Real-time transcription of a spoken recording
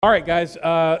All right, guys, go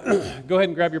ahead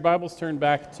and grab your Bibles, turn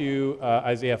back to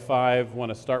Isaiah 5.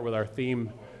 Want to start with our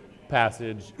theme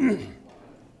passage, and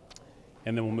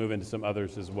then we'll move into some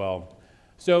others as well.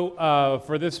 So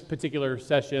for this particular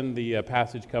session, the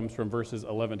passage comes from verses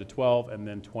 11 to 12 and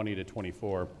then 20 to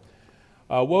 24.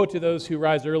 Woe to those who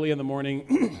rise early in the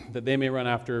morning, that they may run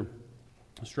after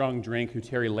strong drink, who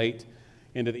tarry late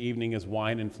into the evening as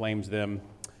wine inflames them.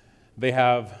 They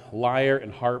have lyre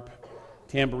and harp,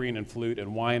 tambourine and flute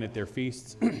and wine at their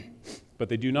feasts, but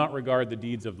they do not regard the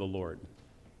deeds of the Lord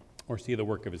or see the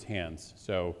work of his hands.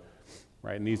 So,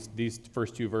 right, in these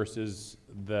first two verses,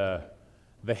 the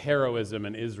heroism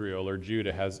in Israel or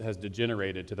Judah has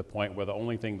degenerated to the point where the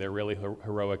only thing they're really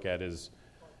heroic at is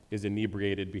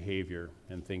inebriated behavior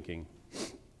and thinking.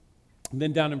 And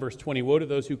then down in verse 20, woe to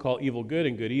those who call evil good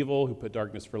and good evil, who put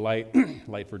darkness for light,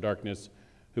 light for darkness,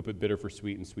 who put bitter for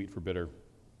sweet and sweet for bitter.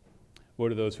 Woe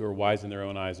to those who are wise in their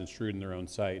own eyes and shrewd in their own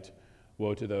sight.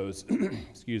 Woe to those,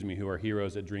 who are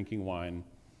heroes at drinking wine,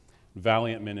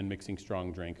 valiant men in mixing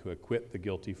strong drink, who acquit the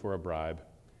guilty for a bribe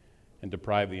and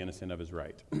deprive the innocent of his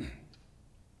right.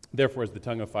 Therefore, as the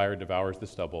tongue of fire devours the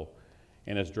stubble,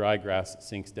 and as dry grass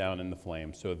sinks down in the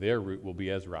flame, so their root will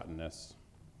be as rottenness,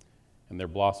 and their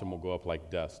blossom will go up like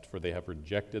dust, for they have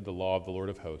rejected the law of the Lord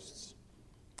of hosts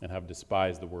and have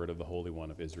despised the word of the Holy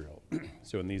One of Israel.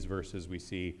 So in these verses we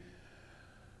see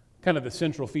kind of the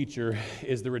central feature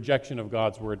is the rejection of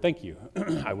God's word. Thank you.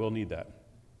 I will need that.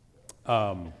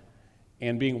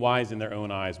 And being wise in their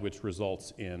own eyes, which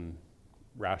results in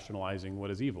rationalizing what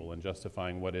is evil and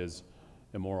justifying what is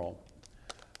immoral.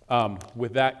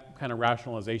 With that kind of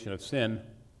rationalization of sin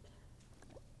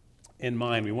in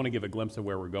mind, we want to give a glimpse of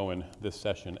where we're going this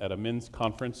session. At a men's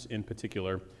conference in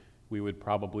particular, we would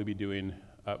probably be doing,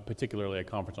 particularly a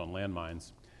conference on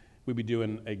landmines, we'd be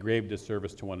doing a grave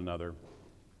disservice to one another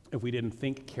if we didn't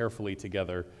think carefully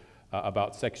together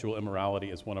about sexual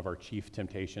immorality as one of our chief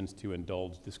temptations to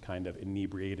indulge this kind of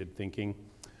inebriated thinking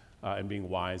and being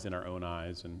wise in our own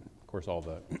eyes, and of course all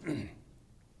the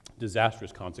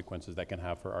disastrous consequences that can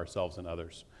have for ourselves and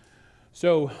others.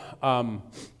 So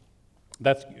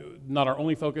that's not our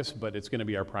only focus, but it's going to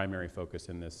be our primary focus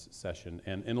in this session.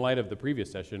 And in light of the previous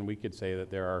session, we could say that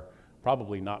there are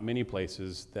probably not many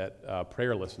places that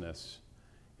prayerlessness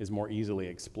is more easily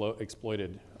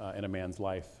exploited in a man's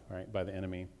life, right, by the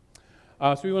enemy.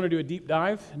 So we want to do a deep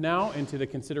dive now into the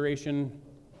consideration,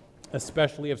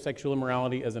 especially of sexual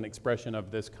immorality as an expression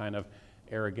of this kind of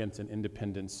arrogance and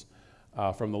independence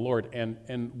from the Lord.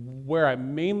 And where I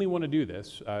mainly want to do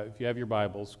this, if you have your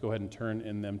Bibles, go ahead and turn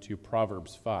in them to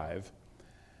Proverbs 5.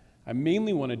 I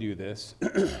mainly want to do this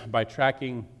by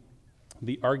tracking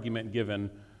the argument given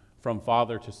from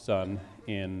father to son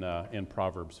in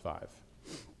Proverbs 5.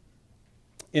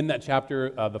 In that chapter,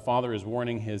 the father is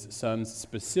warning his sons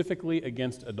specifically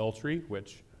against adultery,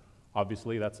 which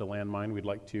obviously that's a landmine we'd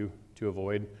like to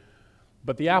avoid.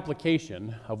 But the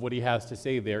application of what he has to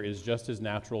say there is just as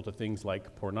natural to things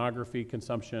like pornography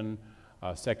consumption,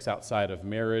 sex outside of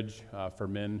marriage for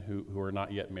men who are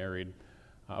not yet married,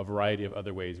 a variety of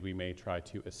other ways we may try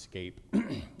to escape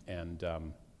and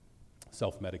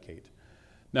self-medicate.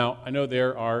 Now, I know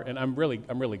there are, and I'm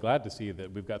really glad to see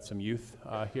that we've got some youth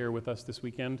here with us this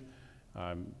weekend.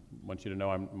 I want you to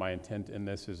know my intent in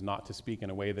this is not to speak in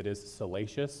a way that is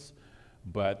salacious,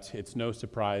 but it's no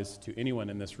surprise to anyone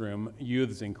in this room,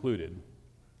 youths included,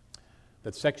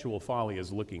 that sexual folly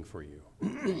is looking for you,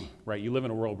 right? You live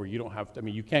in a world where you don't have to,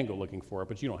 you can go looking for it,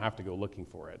 but you don't have to go looking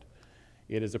for it.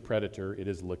 It is a predator. It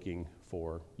is looking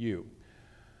for you.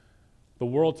 The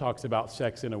world talks about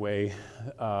sex in a way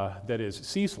that is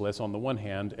ceaseless on the one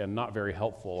hand and not very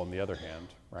helpful on the other hand,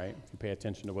 right? If you pay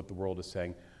attention to what the world is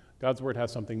saying, God's word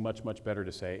has something much, much better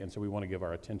to say, and so we want to give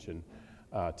our attention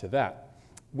to that.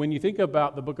 When you think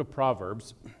about the book of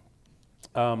Proverbs,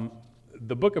 and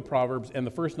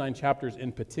the first 9 chapters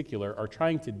in particular are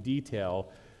trying to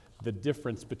detail the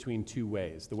difference between two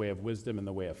ways, the way of wisdom and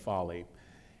the way of folly.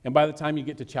 And by the time you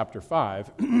get to chapter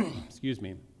 5,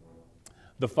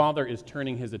 the father is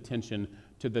turning his attention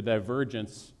to the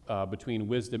divergence between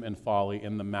wisdom and folly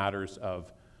in the matters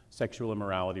of sexual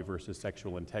immorality versus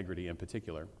sexual integrity in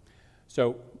particular.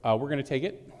 So we're going to take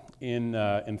it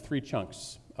in 3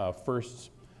 chunks.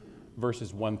 First,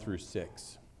 verses 1 through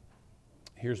 6.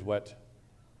 Here's what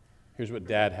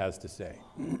Dad has to say.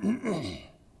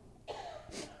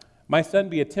 My son,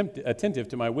 be attentive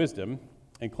to my wisdom,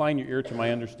 incline your ear to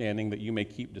my understanding, that you may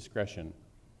keep discretion,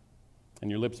 and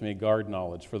your lips may guard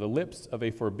knowledge. For the lips of a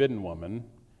forbidden woman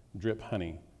drip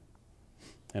honey,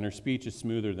 and her speech is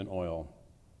smoother than oil.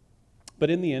 But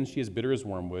in the end she is bitter as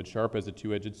wormwood, sharp as a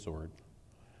two-edged sword.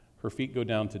 Her feet go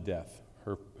down to death.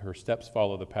 Her steps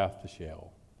follow the path to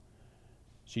Sheol.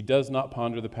 She does not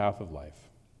ponder the path of life.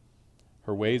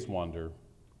 Her ways wander,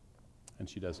 and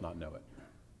she does not know it.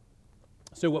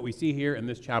 So what we see here in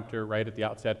this chapter right at the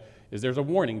outset is there's a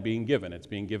warning being given. It's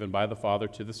being given by the Father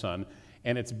to the Son,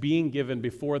 and it's being given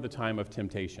before the time of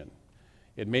temptation.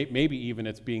 Maybe even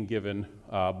it's being given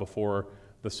before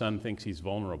the Son thinks he's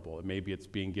vulnerable. Maybe it's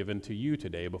being given to you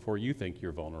today before you think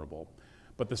you're vulnerable.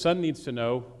 But the Son needs to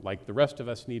know, like the rest of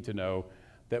us need to know,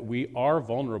 that we are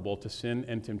vulnerable to sin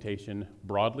and temptation,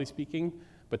 broadly speaking,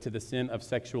 but to the sin of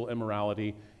sexual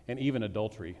immorality and even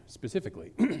adultery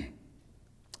specifically.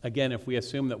 Again, if we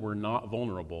assume that we're not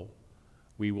vulnerable,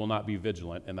 we will not be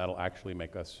vigilant, and that'll actually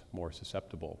make us more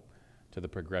susceptible to the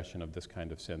progression of this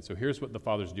kind of sin. So here's what the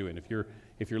Father's doing.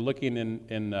 If you're looking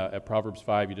at Proverbs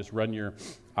 5, you just run your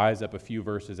eyes up a few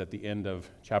verses at the end of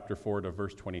chapter 4 to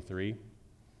verse 23,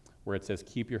 where it says,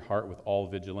 "Keep your heart with all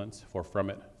vigilance, for from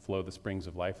it flow the springs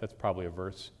of life." That's probably a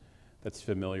verse that's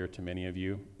familiar to many of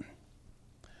you.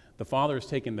 The Father has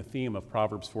taken the theme of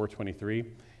Proverbs 4:23,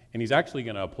 and he's actually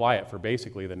going to apply it for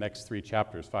basically the next 3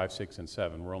 chapters, 5, 6, and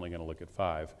 7. We're only going to look at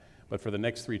 5. But for the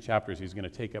next 3 chapters, he's going to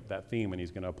take up that theme, and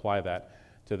he's going to apply that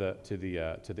to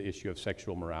the issue of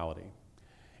sexual morality.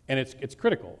 And it's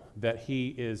critical that he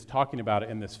is talking about it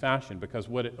in this fashion, because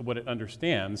what it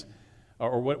understands,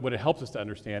 or what it helps us to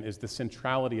understand, is the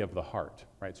centrality of the heart.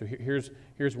 Right? So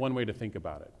here's one way to think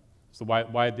about it. So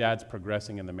why Dad's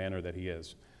progressing in the manner that he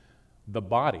is. The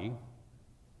body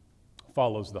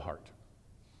follows the heart.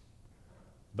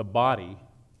 The body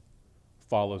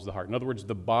follows the heart. In other words,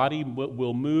 the body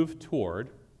will move toward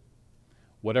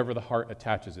whatever the heart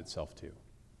attaches itself to.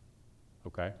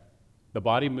 Okay? The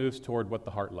body moves toward what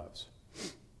the heart loves.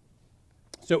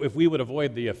 So if we would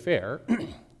avoid the affair,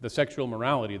 the sexual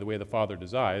morality, the way the Father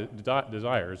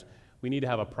desires, we need to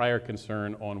have a prior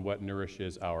concern on what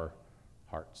nourishes our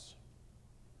hearts.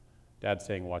 Dad's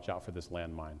saying, watch out for this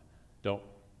landmine.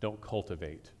 Don't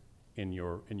cultivate in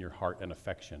your heart an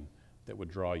affection that would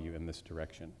draw you in this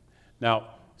direction. Now,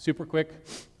 super quick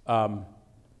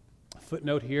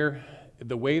footnote here.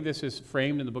 The way this is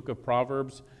framed in the book of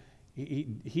Proverbs,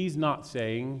 he's not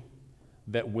saying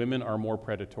that women are more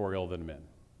predatorial than men,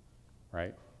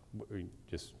 right?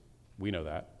 We know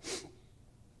that.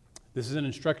 This is an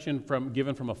instruction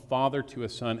given from a father to a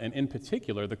son, and in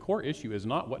particular, the core issue is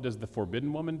not what does the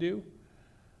forbidden woman do,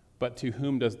 but to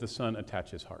whom does the son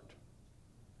attach his heart?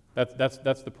 That's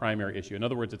the primary issue. In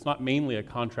other words, it's not mainly a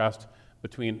contrast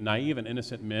between naive and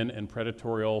innocent men and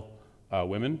predatorial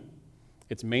women.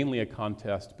 It's mainly a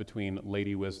contest between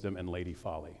lady wisdom and lady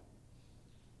folly.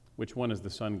 Which one is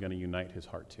the son going to unite his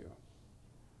heart to?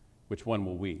 Which one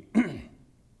will we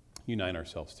unite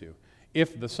ourselves to?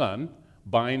 If the son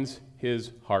binds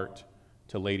his heart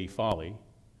to lady folly,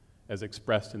 as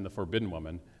expressed in the forbidden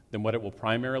woman, then what it will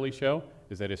primarily show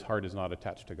is that his heart is not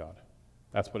attached to God.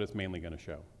 That's what it's mainly going to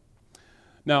show.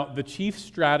 Now, the chief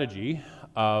strategy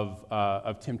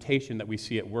of temptation that we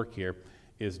see at work here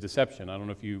is deception. I don't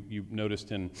know if you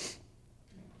noticed in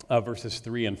verses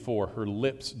 3 and 4, her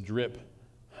lips drip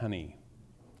honey.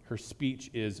 Her speech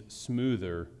is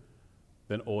smoother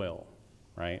than oil,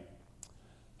 right?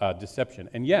 Deception.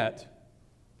 And yet,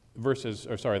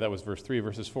 that was verse 3,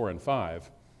 verses 4 and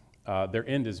 5, their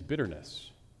end is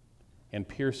bitterness and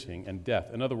piercing and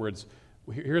death. In other words,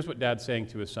 here's what Dad's saying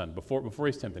to his son. Before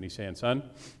he's tempted, he's saying, son,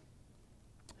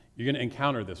 you're going to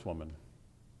encounter this woman,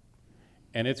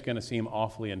 and it's going to seem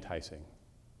awfully enticing.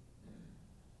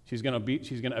 She's going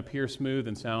to appear smooth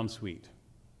and sound sweet,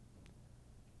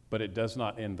 but it does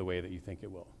not end the way that you think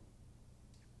it will.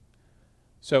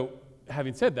 So,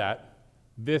 having said that,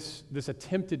 this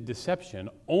attempted deception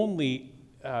only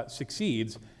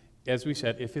succeeds, as we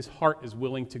said, if his heart is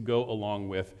willing to go along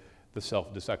with the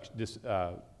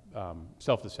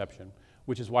self-deception,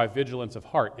 which is why vigilance of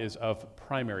heart is of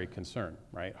primary concern,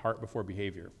 right? Heart before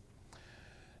behavior.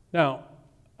 Now,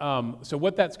 so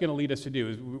what that's going to lead us to do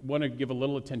is we want to give a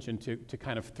little attention to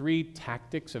kind of 3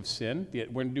 tactics of sin. We're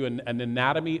going to do an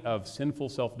anatomy of sinful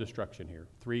self-destruction here.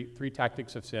 Three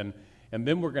tactics of sin, and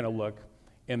then we're going to look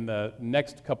in the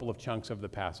next couple of chunks of the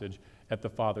passage at the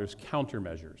Father's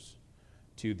countermeasures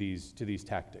to these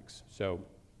tactics. So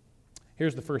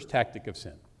here's the first tactic of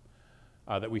sin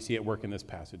that we see at work in this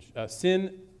passage.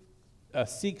 Sin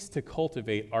seeks to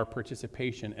cultivate our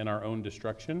participation in our own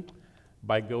destruction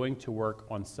by going to work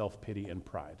on self-pity and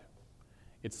pride.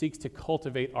 It seeks to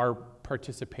cultivate our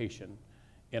participation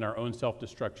in our own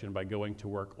self-destruction by going to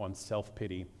work on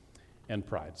self-pity and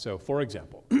pride. So, for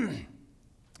example,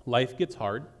 life gets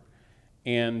hard,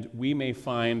 and we may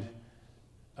find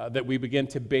that we begin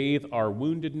to bathe our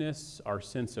woundedness, our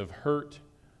sense of hurt,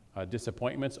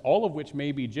 disappointments, all of which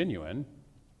may be genuine,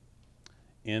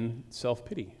 in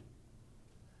self-pity.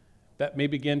 That may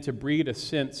begin to breed a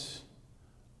sense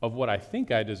of what I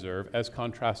think I deserve as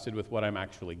contrasted with what I'm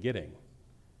actually getting.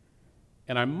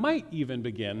 And I might even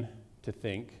begin to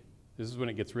think, this is when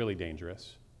it gets really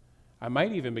dangerous, I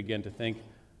might even begin to think,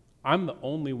 I'm the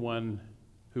only one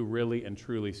who really and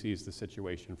truly sees the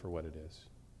situation for what it is,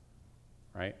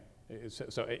 right?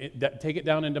 Take it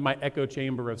down into my echo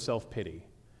chamber of self-pity,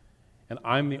 and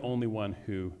I'm the only one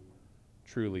who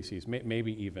truly sees.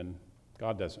 Maybe even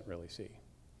God doesn't really see,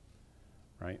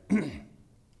 right?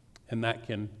 And that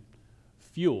can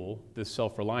fuel this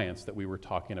self-reliance that we were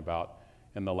talking about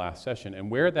in the last session. And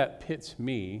where that pits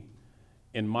me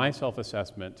in my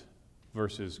self-assessment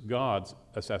versus God's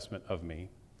assessment of me,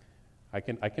 I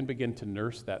can begin to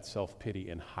nurse that self-pity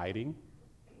in hiding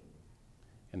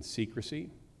and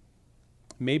secrecy.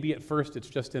 Maybe at first it's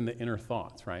just in the inner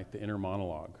thoughts, right? The inner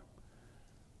monologue.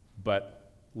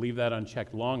 But leave that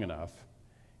unchecked long enough,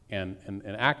 and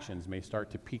actions may start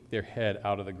to peek their head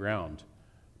out of the ground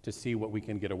to see what we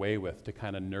can get away with, to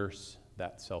kind of nurse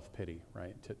that self-pity,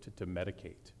 right? To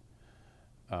medicate.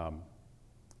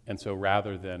 And so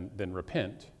rather than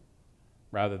repent,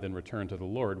 rather than return to the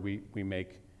Lord, we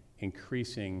make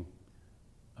increasing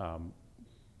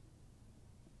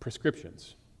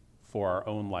prescriptions for our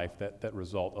own life that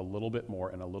result a little bit more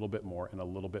and a little bit more and a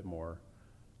little bit more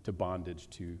to bondage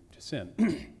to sin.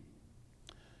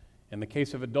 In the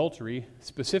case of adultery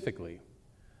specifically,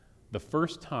 the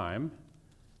first time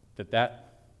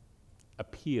that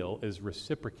appeal is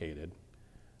reciprocated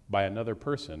by another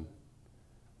person,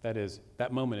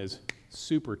 that moment is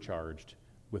supercharged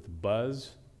with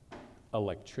buzz,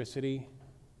 electricity,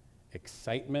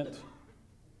 excitement.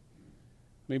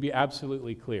 Let me be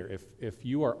absolutely clear. If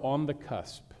you are on the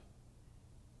cusp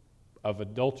of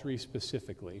adultery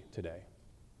specifically today,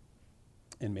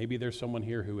 and maybe there's someone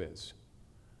here who is,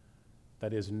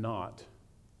 that is not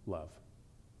love.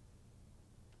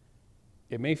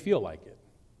 It may feel like it,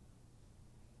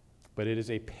 but it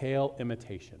is a pale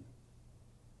imitation.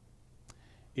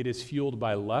 It is fueled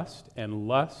by lust, and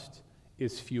lust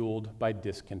is fueled by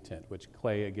discontent, which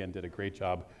Clay, again, did a great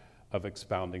job of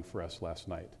expounding for us last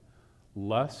night.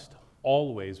 Lust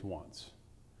always wants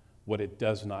what it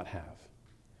does not have.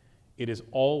 It is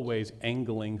always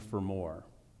angling for more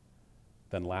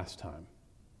than last time.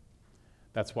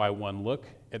 That's why one look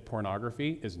at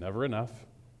pornography is never enough.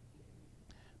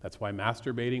 That's why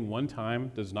masturbating one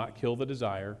time does not kill the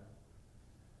desire.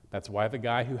 That's why the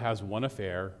guy who has one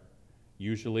affair,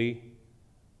 usually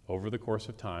over the course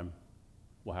of time,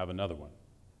 will have another one.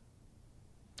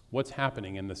 What's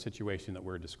happening in the situation that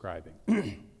we're describing?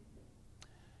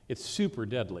 It's super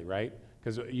deadly, right?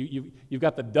 Because you've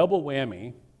got the double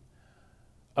whammy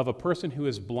of a person who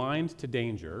is blind to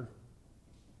danger,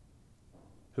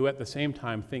 who at the same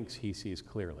time thinks he sees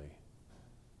clearly.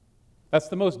 That's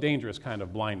the most dangerous kind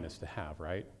of blindness to have,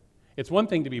 right? It's one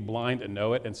thing to be blind and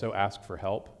know it and so ask for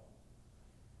help.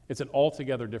 It's an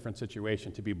altogether different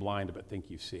situation to be blind but think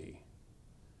you see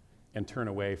and turn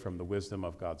away from the wisdom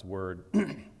of God's word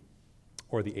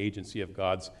or the agency of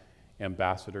God's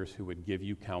ambassadors who would give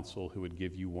you counsel, who would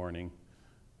give you warning,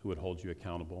 who would hold you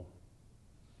accountable.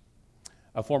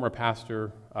 A former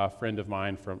pastor, a friend of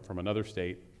mine from another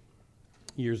state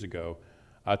years ago,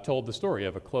 told the story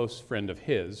of a close friend of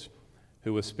his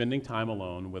who was spending time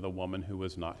alone with a woman who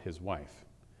was not his wife,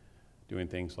 doing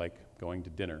things like going to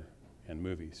dinner and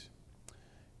movies.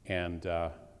 And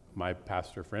my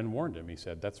pastor friend warned him. He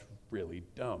said, "That's really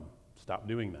dumb. Stop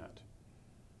doing that."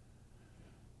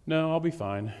 "No, I'll be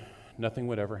fine. Nothing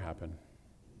would ever happen."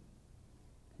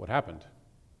 What happened?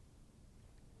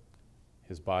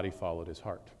 His body followed his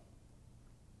heart.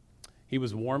 He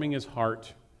was warming his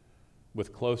heart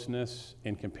with closeness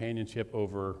and companionship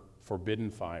over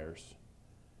forbidden fires.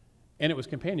 And it was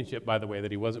companionship, by the way,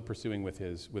 that he wasn't pursuing with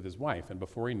his wife. And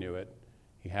before he knew it,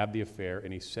 he had the affair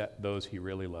and he set those he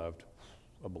really loved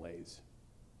ablaze.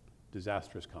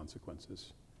 Disastrous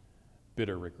consequences.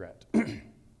 Bitter regret.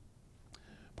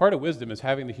 Part of wisdom is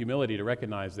having the humility to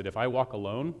recognize that if I walk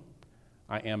alone,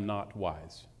 I am not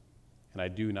wise. And I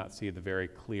do not see the very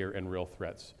clear and real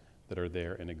threats that are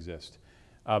there and exist.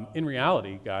 In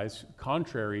reality, guys,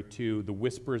 contrary to the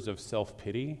whispers of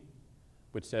self-pity,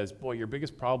 which says, boy, your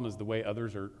biggest problem is the way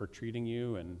others are treating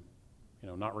you and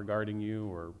not regarding you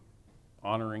or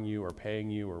honoring you or paying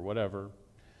you or whatever.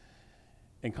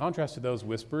 In contrast to those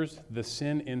whispers, the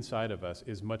sin inside of us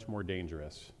is much more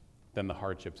dangerous than the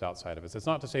hardships outside of us. It's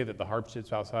not to say that the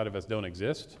hardships outside of us don't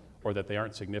exist or that they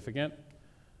aren't significant,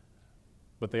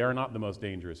 but they are not the most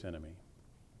dangerous enemy.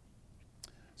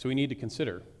 So we need to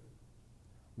consider,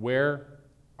 Where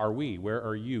are we? Where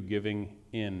are you giving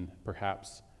in,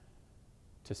 perhaps,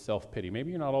 to self-pity?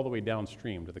 Maybe you're not all the way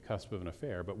downstream to the cusp of an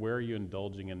affair, but where are you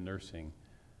indulging and nursing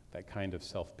that kind of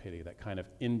self-pity, that kind of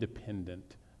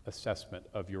independent assessment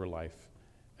of your life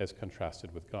as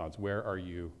contrasted with God's? Where are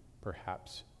you,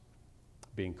 perhaps,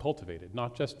 being cultivated?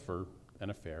 Not just for an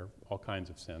affair, all kinds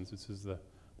of sins. This is the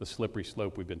slippery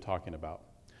slope we've been talking about.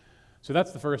 So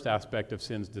that's the first aspect of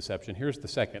sin's deception. Here's the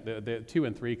second. The 2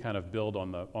 and 3 kind of build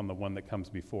on the one that comes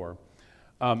before.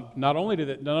 Not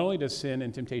only does sin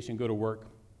and temptation go to work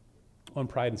on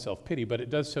pride and self-pity, but it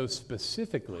does so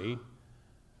specifically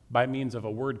by means of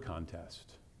a word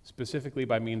contest. Specifically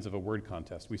by means of a word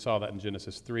contest. We saw that in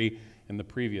Genesis 3 in the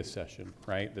previous session,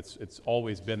 right? It's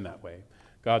always been that way.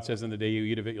 God says, in the day you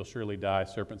eat of it, you'll surely die.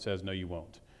 Serpent says, no, you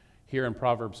won't. Here in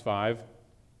Proverbs 5,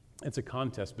 it's a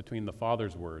contest between the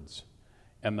father's words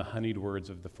and the honeyed words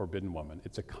of the forbidden woman.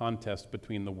 It's a contest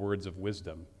between the words of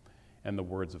wisdom and the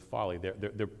words of folly.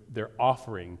 They're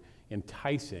offering,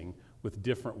 enticing with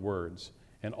different words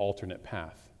an alternate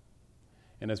path.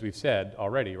 And as we've said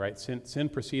already, right, sin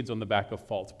proceeds on the back of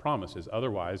false promises.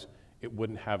 Otherwise, it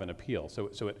wouldn't have an appeal.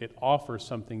 So it offers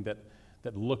something that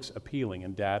looks appealing,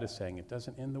 and Dad is saying it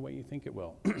doesn't end the way you think it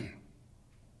will.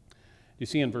 You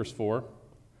see in verse 4,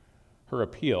 her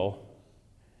appeal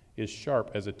is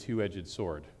sharp as a two-edged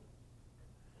sword.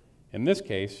 In this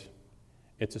case,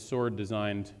 it's a sword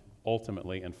designed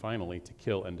ultimately and finally to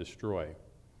kill and destroy.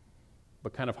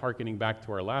 But kind of hearkening back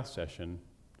to our last session,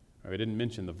 I didn't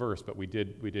mention the verse, but we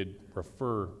did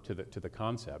refer to the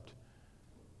concept.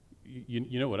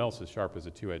 You know what else is sharp as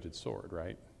a two-edged sword,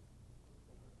 right?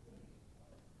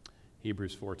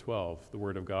 Hebrews 4:12, the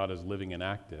word of God is living and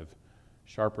active,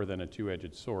 sharper than a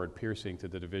two-edged sword, piercing to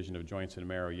the division of joints and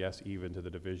marrow, yes, even to the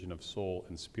division of soul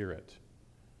and spirit.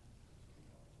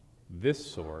 This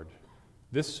sword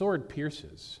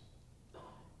pierces,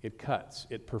 it cuts,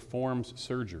 it performs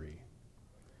surgery,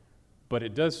 but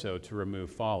it does so to remove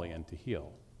folly and to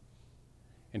heal.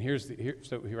 And here's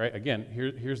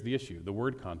the issue, the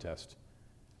word contest.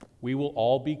 We will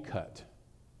all be cut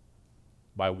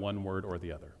by one word or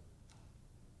the other.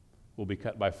 We'll be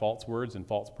cut by false words and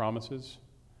false promises,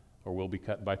 or we'll be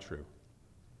cut by true.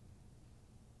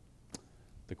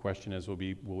 The question is, will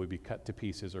we be cut to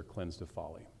pieces or cleansed of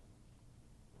folly?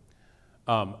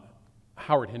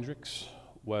 Howard Hendricks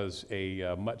was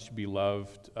a much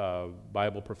beloved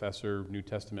Bible professor, New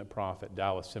Testament prof at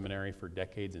Dallas Seminary for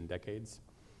decades and decades.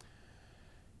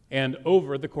 And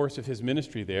over the course of his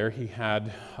ministry there, he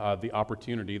had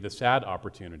the sad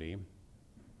opportunity,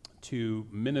 to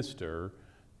minister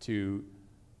to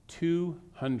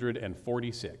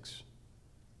 246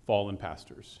 fallen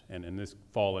pastors, and this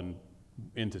fallen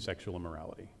into sexual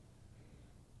immorality.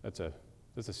 That's a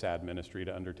sad ministry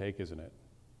to undertake, isn't it?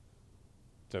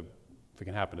 So if it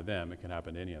can happen to them, it can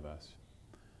happen to any of us.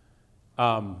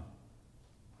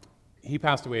 He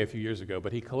passed away a few years ago,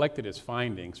 but he collected his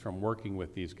findings from working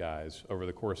with these guys over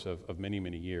the course of many,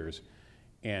 many years,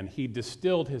 and he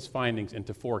distilled his findings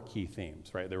into 4 key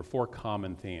themes, right? There were 4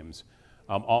 common themes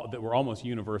that were almost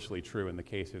universally true in the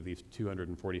case of these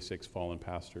 246 fallen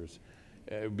pastors.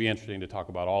 It would be interesting to talk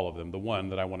about all of them. The one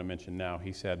that I want to mention now,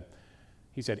 he said,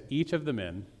 each of the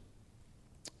men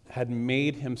had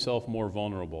made himself more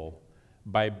vulnerable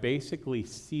by basically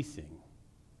ceasing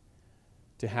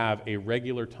to have a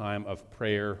regular time of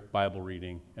prayer, Bible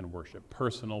reading, and worship.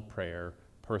 Personal prayer,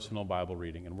 personal Bible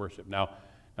reading, and worship. Now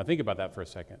think about that for a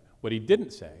second. What he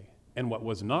didn't say, and what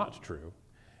was not true,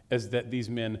 is that these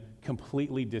men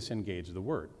completely disengaged the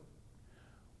word.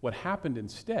 What happened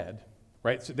instead,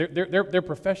 right? So they're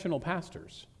professional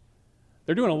pastors.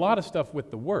 They're doing a lot of stuff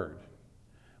with the word,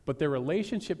 but their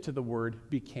relationship to the word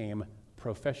became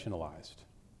professionalized.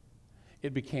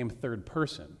 It became third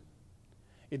person.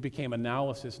 It became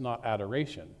analysis, not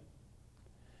adoration.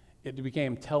 It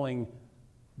became telling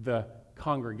the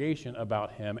congregation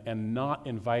about him and not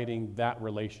inviting that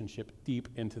relationship deep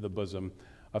into the bosom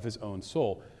of his own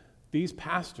soul. These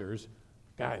pastors,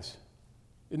 guys,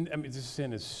 this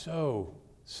sin is so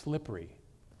slippery.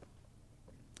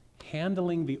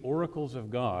 Handling the oracles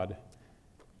of God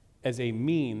as a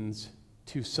means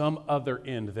to some other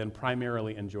end than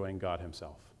primarily enjoying God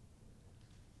himself.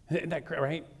 Isn't that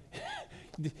right?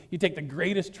 You take the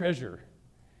greatest treasure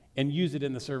and use it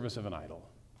in the service of an idol.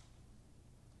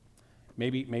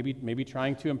 Maybe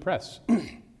trying to impress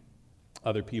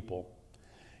other people.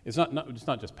 It's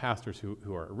not just pastors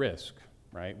who are at risk,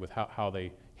 right, with how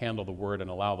they handle the word and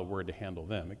allow the word to handle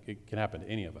them. It can happen to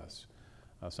any of us.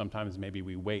 Sometimes maybe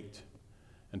we wait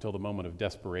until the moment of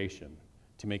desperation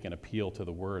to make an appeal to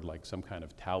the word like some kind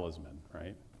of talisman,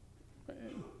 right?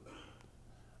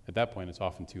 At that point, it's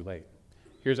often too late.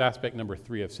 Here's aspect number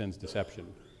 3 of sin's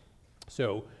deception.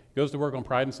 So, it goes to work on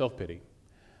pride and self-pity.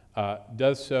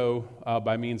 Does so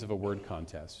by means of a word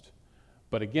contest.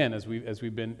 But again, as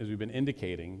we've been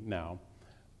indicating now,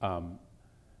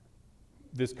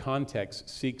 this context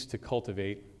seeks to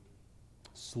cultivate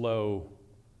slow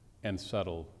and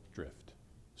subtle drift,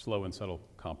 slow and subtle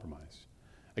compromise.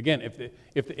 Again, if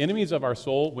the enemies of our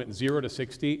soul went 0 to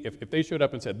 60, if they showed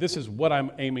up and said, "This is what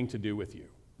I'm aiming to do with you,"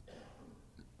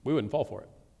 we wouldn't fall for it,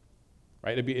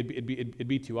 right? It'd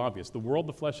be too obvious. The world,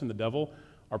 the flesh, and the devil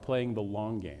are playing the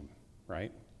long game,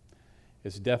 right?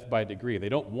 It's death by degree. They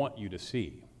don't want you to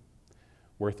see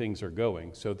where things are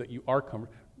going so that you are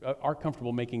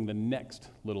comfortable making the next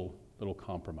little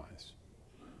compromise.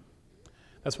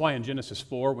 That's why in Genesis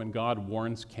 4, when God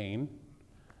warns Cain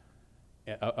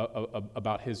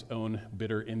about his own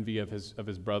bitter envy of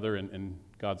his brother and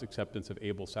God's acceptance of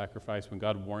Abel's sacrifice, when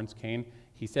God warns Cain,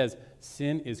 he says,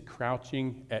 "Sin is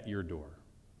crouching at your door."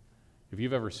 If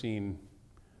you've ever seen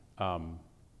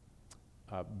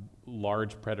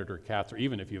large predator cats, or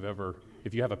even if you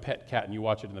have a pet cat and you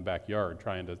watch it in the backyard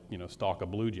trying to stalk a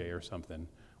blue jay or something,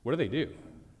 what do?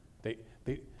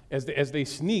 As they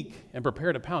sneak and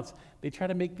prepare to pounce, they try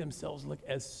to make themselves look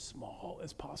as small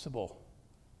as possible.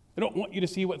 They don't want you to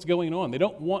see what's going on. They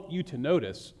don't want you to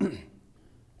notice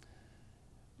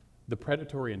the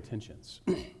predatory intentions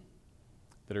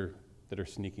that are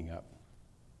sneaking up.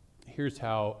 Here's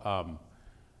how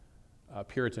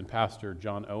Puritan pastor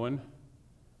John Owen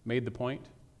made the point.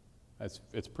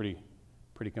 It's pretty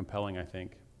compelling, I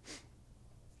think.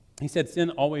 He said, "Sin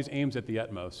always aims at the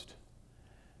utmost.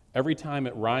 Every time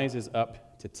it rises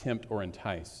up to tempt or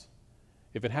entice,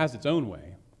 if it has its own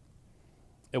way,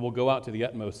 it will go out to the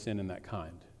utmost sin in that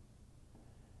kind.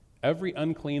 Every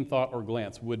unclean thought or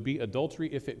glance would be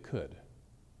adultery if it could.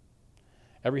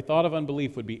 Every thought of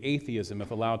unbelief would be atheism if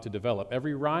allowed to develop.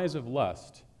 Every rise of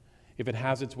lust, if it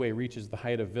has its way, reaches the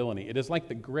height of villainy. It is like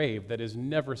the grave that is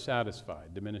never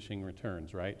satisfied," diminishing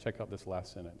returns, right? Check out this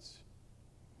last sentence.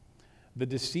 "The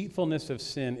deceitfulness of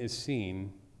sin is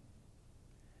seen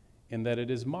in that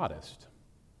it is modest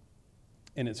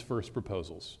in its first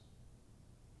proposals.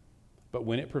 But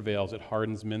when it prevails, it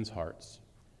hardens men's hearts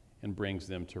and brings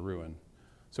them to ruin."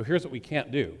 So here's what we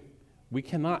can't do. We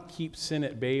cannot keep sin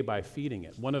at bay by feeding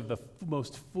it. One of the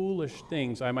most foolish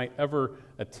things I might ever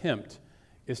attempt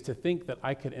is to think that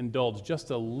I could indulge just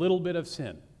a little bit of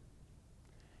sin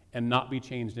and not be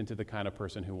changed into the kind of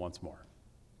person who wants more.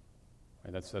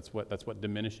 Right? That's what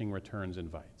diminishing returns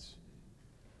invites.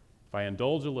 If I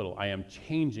indulge a little, I am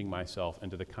changing myself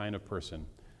into the kind of person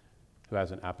who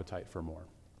has an appetite for more.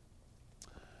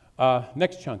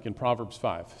 Next chunk in Proverbs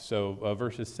 5, so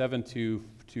verses 7 to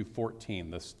 14.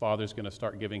 This father's going to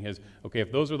start giving his,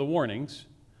 if those are the warnings,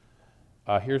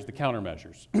 here's the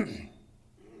countermeasures,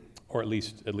 or at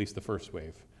least the first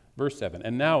wave. Verse 7,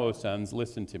 "And now, O sons,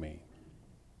 listen to me,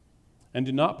 and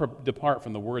do not depart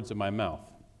from the words of my mouth.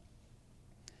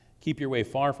 Keep your way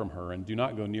far from her, and do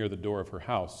not go near the door of her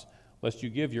house, lest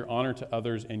you give your honor to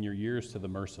others and your years to the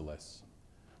merciless.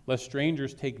 Lest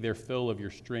strangers take their fill of your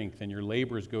strength, and your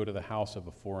labors go to the house of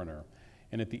a foreigner.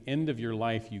 And at the end of your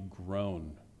life you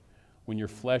groan, when your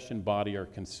flesh and body are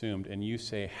consumed, and you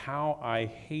say, 'How I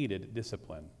hated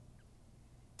discipline,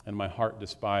 and my heart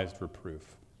despised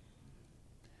reproof.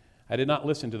 I did not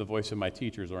listen to the voice of my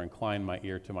teachers or incline my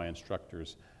ear to my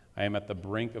instructors. I am at the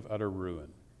brink of utter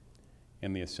ruin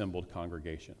in the assembled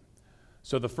congregation.'"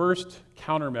 So the first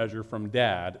countermeasure from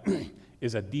Dad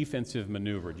is a defensive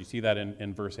maneuver. Do you see that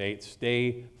in verse 8?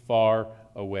 Stay far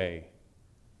away.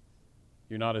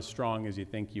 You're not as strong as you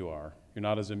think you are. You're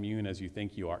not as immune as you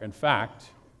think you are. In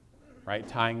fact, right,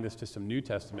 tying this to some New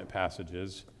Testament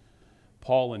passages,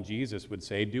 Paul and Jesus would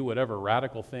say, do whatever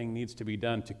radical thing needs to be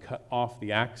done to cut off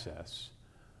the access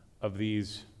of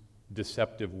these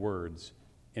deceptive words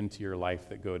into your life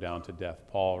that go down to death.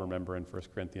 Paul, remember in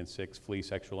 1 Corinthians 6, flee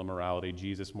sexual immorality.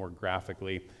 Jesus more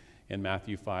graphically in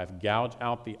Matthew 5, gouge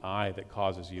out the eye that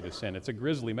causes you to sin. It's a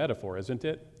grisly metaphor, isn't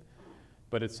it?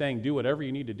 But it's saying do whatever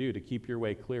you need to do to keep your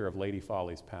way clear of Lady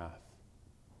Folly's path.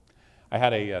 I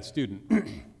had a student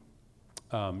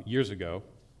years ago.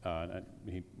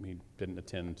 He didn't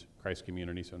attend Christ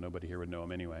Community, so nobody here would know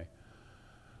him anyway.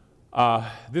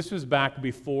 This was back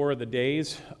before the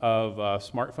days of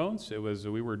smartphones. It was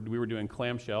we were doing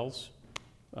clamshells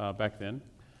back then,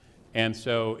 and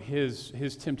so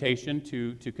his temptation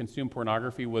to consume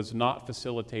pornography was not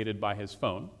facilitated by his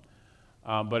phone,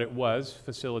 but it was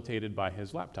facilitated by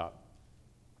his laptop.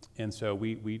 And so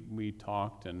we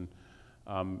talked, and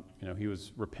he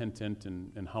was repentant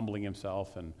and humbling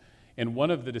himself, and And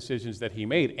one of the decisions that he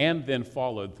made and then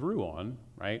followed through on,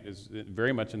 right, is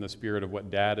very much in the spirit of what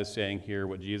Dad is saying here,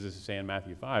 what Jesus is saying in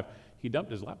Matthew 5. He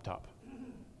dumped his laptop.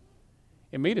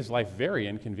 It made his life very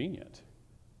inconvenient.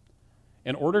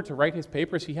 In order to write his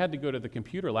papers, he had to go to the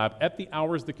computer lab at the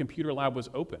hours the computer lab was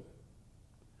open.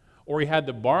 Or he had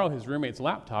to borrow his roommate's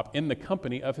laptop in the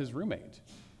company of his roommate.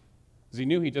 Because he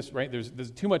knew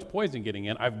there's too much poison getting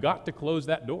in. I've got to close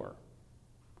that door.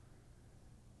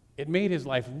 It made his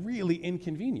life really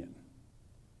inconvenient.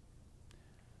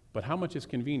 But how much is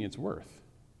convenience worth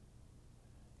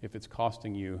if it's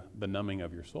costing you the numbing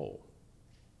of your soul?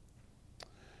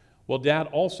 Well, Dad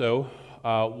also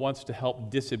wants to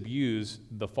help disabuse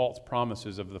the false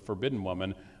promises of the forbidden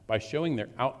woman by showing their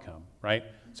outcome, right?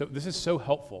 So this is so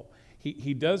helpful.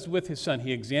 He does with his son,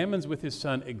 he examines with his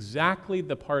son exactly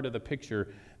the part of the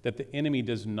picture that the enemy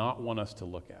does not want us to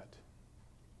look at.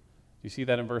 Do you see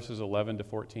that in verses 11 to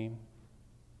 14?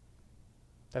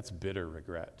 That's bitter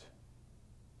regret.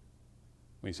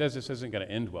 When he says this isn't going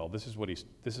to end well, this is what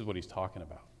he's talking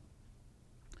about.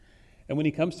 And when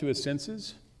he comes to his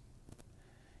senses,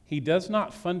 he does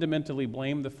not fundamentally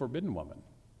blame the forbidden woman.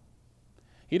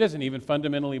 He doesn't even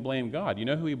fundamentally blame God. You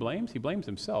know who he blames? He blames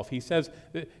himself. He says,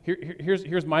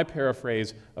 here's my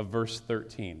paraphrase of verse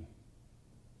 13.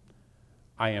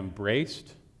 I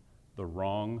embraced the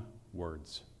wrong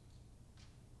words.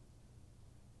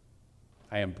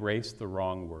 I embraced the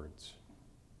wrong words.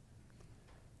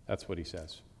 That's what he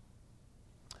says.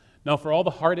 Now, for all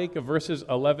the heartache of verses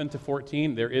 11 to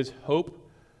 14, there is hope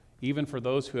even for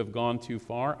those who have gone too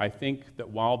far. I think that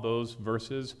while those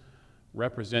verses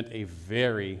represent a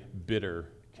very bitter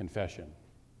confession,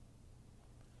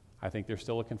 I think they're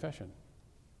still a confession.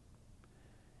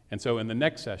 And so in the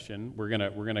next session, we're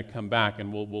gonna come back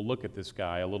and we'll look at this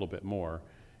guy a little bit more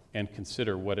and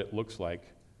consider what it looks like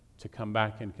to come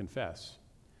back and confess,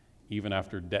 even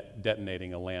after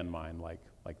detonating a landmine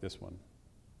like this one.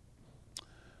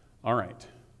 All right.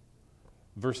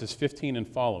 Verses 15 and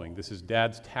following, this is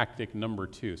Dad's tactic number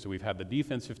 2. So we've had the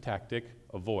defensive tactic,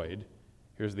 avoid.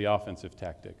 Here's the offensive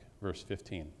tactic, verse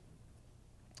 15.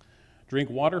 Drink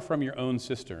water from your own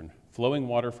cistern, flowing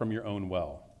water from your own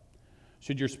well.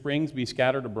 Should your springs be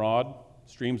scattered abroad,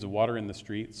 streams of water in the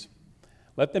streets,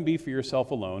 let them be for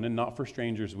yourself alone and not for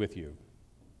strangers with you.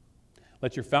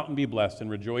 Let your fountain be blessed and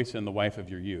rejoice in the wife of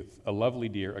your youth, a lovely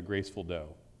deer, a graceful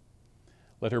doe.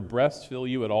 Let her breasts fill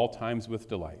you at all times with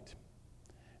delight.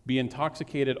 Be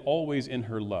intoxicated always in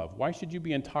her love. Why should you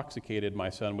be intoxicated, my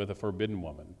son, with a forbidden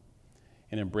woman,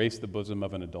 and embrace the bosom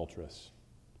of an adulteress?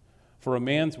 For a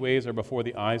man's ways are before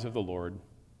the eyes of the Lord,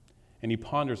 and he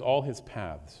ponders all his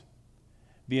paths.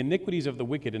 The iniquities of the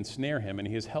wicked ensnare him, and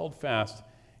he is held fast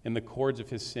in the cords of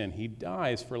his sin. He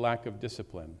dies for lack of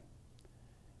discipline,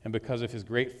 and because of his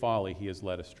great folly he is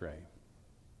led astray.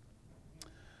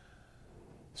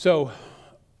 So,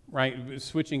 right,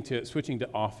 switching to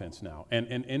offense now. And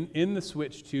in the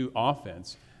switch to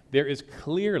offense, there is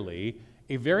clearly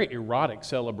a very erotic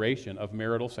celebration of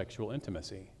marital sexual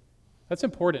intimacy. That's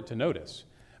important to notice,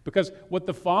 because what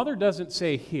the Father doesn't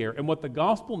say here, and what the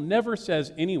gospel never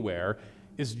says anywhere,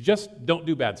 is just don't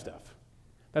do bad stuff.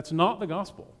 That's not the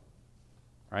gospel,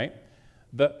 right?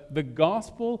 The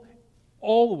gospel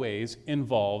always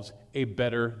involves a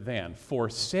better than.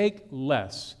 Forsake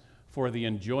less for the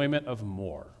enjoyment of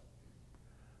more,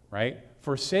 right?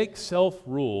 Forsake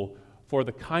self-rule for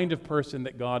the kind of person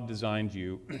that God designed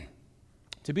you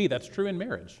to be. That's true in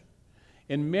marriage.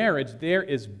 In marriage, there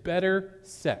is better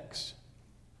sex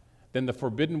than the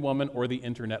forbidden woman or the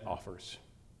internet offers.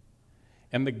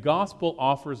 And the gospel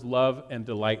offers love and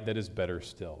delight that is better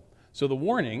still. So the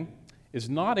warning is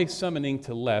not a summoning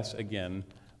to less again,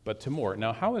 but to more.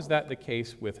 Now, how is that the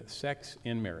case with sex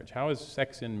in marriage? How is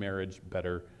sex in marriage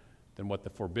better than what the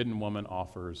forbidden woman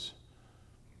offers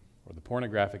or the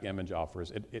pornographic image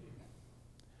offers? It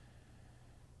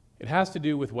has to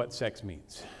do with what sex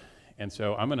means. And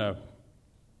so I'm going to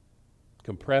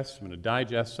compress, I'm going to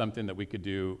digest something that we could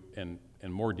do in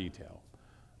more detail.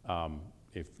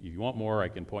 If you want more, I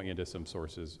can point you to some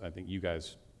sources. I think you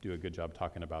guys do a good job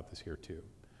talking about this here too.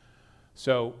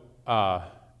 So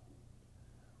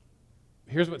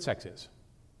here's what sex is.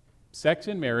 Sex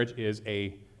in marriage is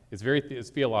it's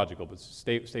theological, but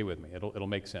stay with me. It'll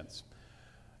make sense.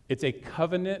 It's a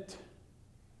covenant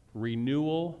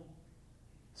renewal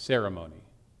ceremony.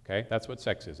 Okay, that's what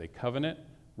sex is, a covenant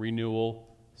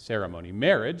renewal ceremony.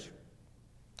 Marriage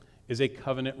is a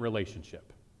covenant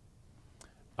relationship.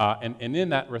 And in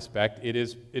that respect, it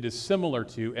is similar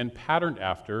to and patterned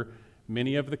after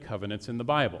many of the covenants in the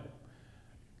Bible.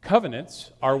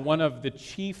 Covenants are one of the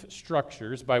chief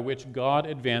structures by which God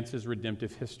advances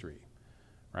redemptive history.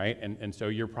 right? And so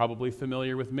you're probably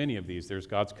familiar with many of these. There's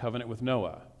God's covenant with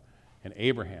Noah and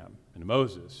Abraham and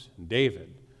Moses and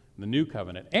David and the new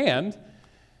covenant. And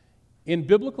in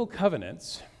biblical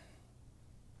covenants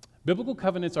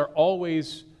are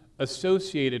always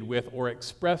associated with or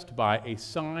expressed by a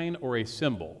sign or a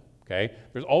symbol, okay?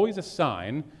 There's always a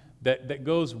sign that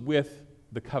goes with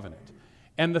the covenant.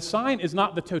 And the sign is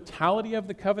not the totality of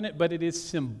the covenant, but it is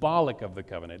symbolic of the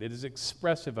covenant. It is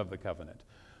expressive of the covenant.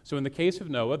 So in the case of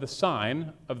Noah, the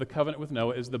sign of the covenant with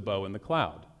Noah is the bow and the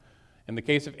cloud. In the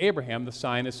case of Abraham, the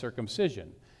sign is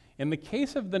circumcision. In the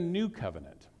case of the new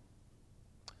covenant,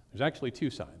 there's actually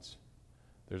two signs.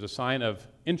 There's a sign of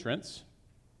entrance,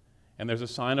 and there's a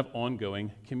sign of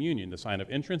ongoing communion. The sign of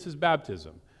entrance is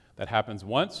baptism. That happens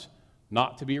once,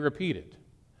 not to be repeated.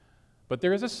 But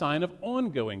there is a sign of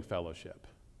ongoing fellowship.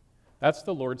 That's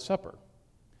the Lord's Supper.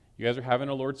 You guys are having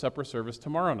a Lord's Supper service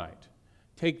tomorrow night.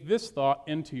 Take this thought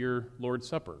into your Lord's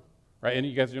Supper, right? And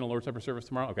you guys are doing a Lord's Supper service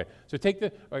tomorrow? Okay. So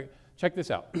check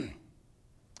this out.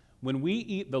 When we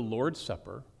eat the Lord's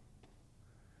Supper,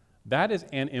 that is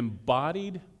an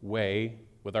embodied way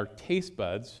with our taste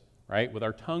buds, right? With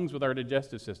our tongues, with our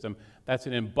digestive system. That's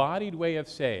an embodied way of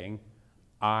saying,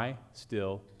 I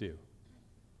still do.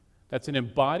 That's an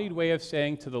embodied way of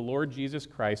saying to the Lord Jesus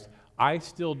Christ, I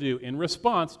still do, in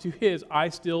response to his I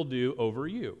still do over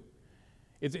you.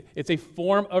 It's a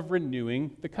form of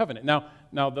renewing the covenant. Now,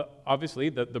 obviously,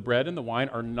 the bread and the wine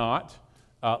are not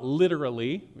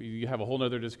literally, you have a whole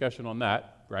other discussion on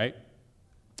that, right?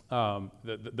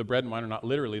 The bread and wine are not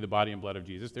literally the body and blood of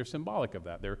Jesus. They're symbolic of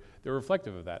that. They're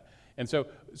reflective of that. And so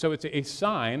it's a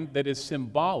sign that is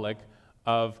symbolic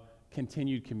of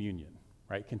continued communion,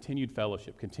 right? Continued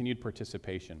fellowship, continued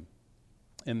participation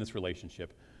in this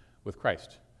relationship with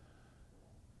Christ.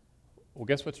 Well,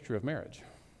 guess what's true of marriage?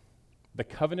 The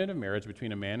covenant of marriage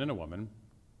between a man and a woman,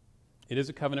 it is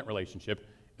a covenant relationship.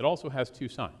 It also has two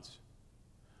signs,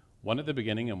 one at the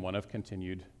beginning and one of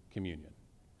continued communion.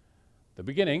 The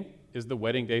beginning is the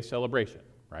wedding day celebration,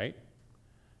 right?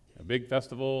 A big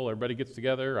festival, everybody gets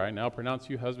together. I now pronounce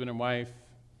you husband and wife,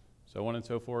 so on and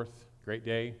so forth. Great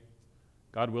day.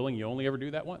 God willing, you only ever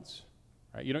do that once,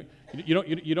 right? You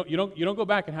don't go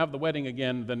back and have the wedding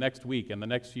again the next week and the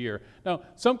next year. Now,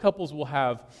 some couples will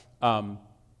have.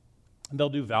 They'll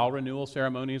do vow renewal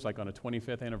ceremonies like on a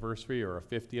 25th anniversary or a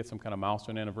 50th, some kind of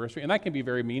milestone anniversary, and that can be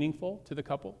very meaningful to the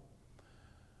couple.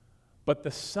 But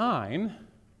the sign,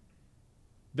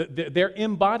 their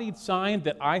embodied sign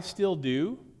that I still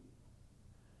do,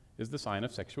 is the sign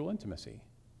of sexual intimacy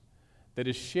that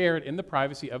is shared in the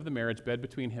privacy of the marriage bed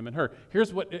between him and her.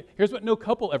 Here's what no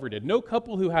couple ever did. No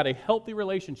couple who had a healthy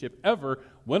relationship ever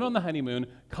went on the honeymoon,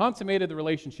 consummated the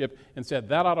relationship, and said,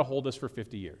 that ought to hold us for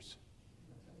 50 years.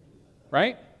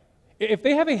 Right? If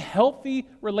they have a healthy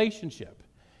relationship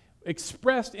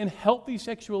expressed in healthy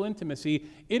sexual intimacy,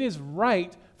 it is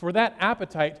right for that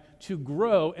appetite to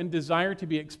grow and desire to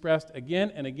be expressed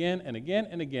again and again and again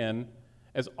and again,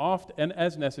 as oft and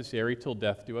as necessary till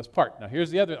death do us part. Now here's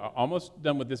the other, almost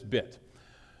done with this bit.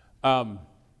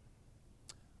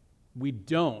 We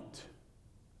don't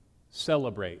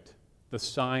celebrate the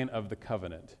sign of the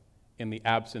covenant in the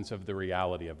absence of the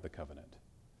reality of the covenant.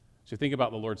 So think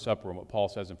about the Lord's Supper and what Paul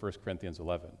says in 1 Corinthians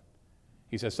 11.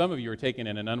 He says, some of you are taken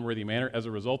in an unworthy manner, as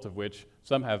a result of which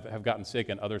some have gotten sick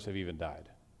and others have even died.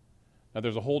 Now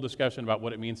there's a whole discussion about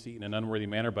what it means to eat in an unworthy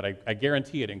manner, but I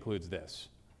guarantee it includes this.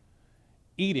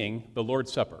 Eating the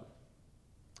Lord's Supper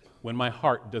when my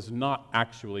heart does not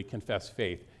actually confess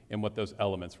faith in what those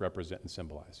elements represent and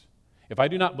symbolize. If I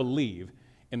do not believe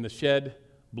in the shed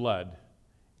blood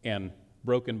and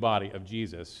broken body of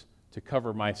Jesus to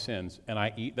cover my sins, and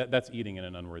I eat, that's eating in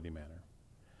an unworthy manner.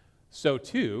 So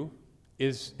too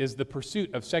is the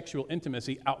pursuit of sexual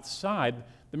intimacy outside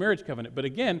the marriage covenant. But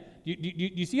again,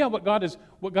 you see how what God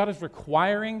is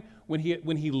requiring when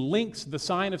he links the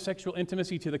sign of sexual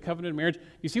intimacy to the covenant of marriage?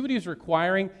 You see what he's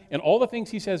requiring, and all the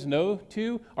things he says no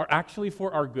to are actually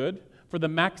for our good, for the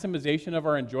maximization of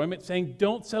our enjoyment, saying,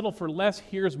 don't settle for less,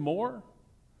 here's more.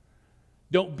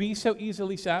 Don't be so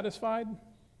easily satisfied.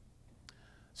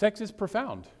 Sex is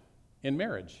profound in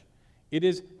marriage. It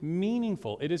is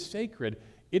meaningful. It is sacred.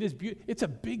 It is it's a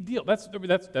big deal. That's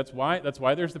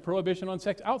why there's the prohibition on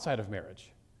sex outside of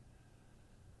marriage.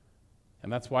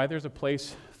 And that's why there's a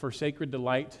place for sacred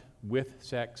delight with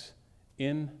sex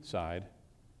inside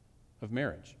of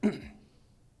marriage.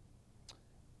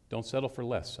 Don't settle for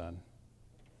less, son.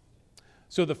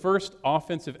 So the first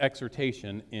offensive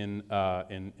exhortation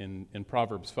in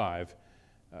Proverbs 5,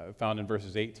 found in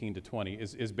verses 18 to 20,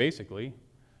 is basically,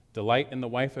 delight in the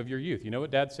wife of your youth. You know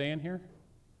what Dad's saying here?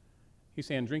 He's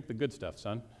saying, drink the good stuff,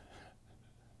 son.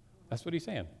 That's what he's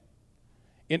saying.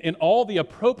 In all the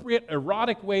appropriate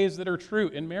erotic ways that are true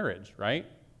in marriage, right?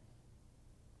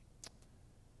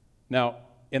 Now,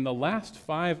 in the last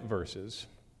 5 verses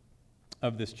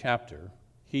of this chapter,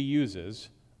 he uses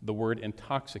the word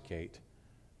intoxicate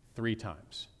 3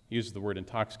 times. He uses the word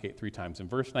intoxicate 3 times. In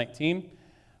verse 19,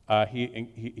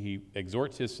 he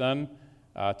exhorts his son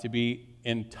to be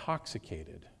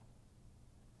intoxicated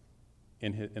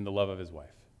in the love of his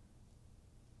wife,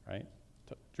 right?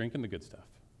 Drinking the good stuff,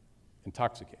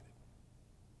 intoxicated.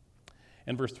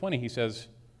 In verse 20, he says,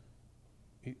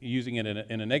 using it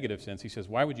in a negative sense, he says,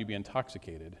 why would you be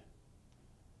intoxicated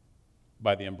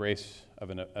by the embrace of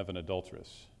an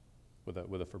adulteress with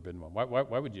a forbidden one?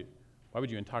 Why would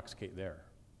you intoxicate there,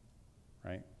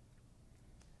 right?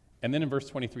 And then in verse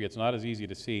 23, it's not as easy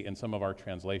to see in some of our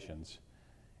translations.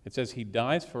 It says, he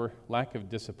dies for lack of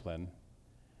discipline,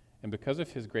 and because of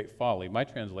his great folly. My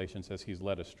translation says he's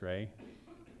led astray.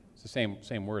 It's the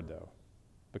same word, though.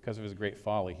 Because of his great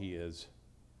folly, he is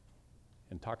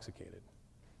intoxicated.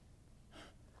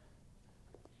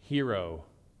 Hero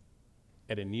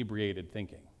at inebriated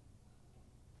thinking.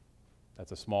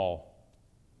 That's a small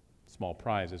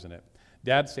prize, isn't it?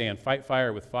 Dad's saying, fight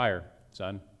fire with fire,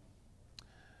 son.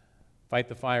 Fight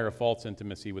the fire of false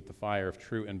intimacy with the fire of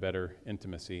true and better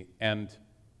intimacy. And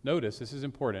notice, this is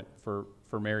important for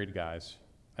married guys.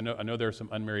 I know there are some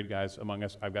unmarried guys among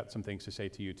us. I've got some things to say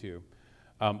to you too.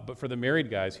 But for the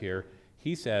married guys here,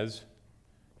 he says,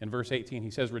 in verse 18, he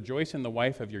says, rejoice in the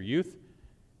wife of your youth.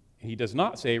 He does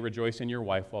not say, rejoice in your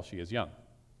wife while she is young.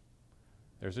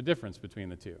 There's a difference between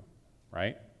the two,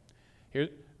 right?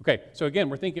 Okay, so again,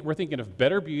 we're thinking of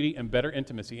better beauty and better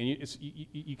intimacy. And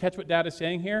you catch what Dad is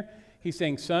saying here? He's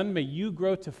saying, son, may you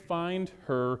grow to find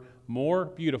her more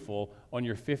beautiful on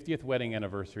your 50th wedding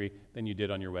anniversary than you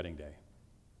did on your wedding day.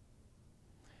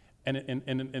 And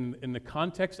in the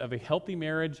context of a healthy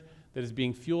marriage that is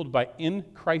being fueled by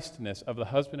in-Christness of the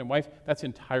husband and wife, that's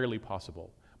entirely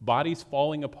possible. Bodies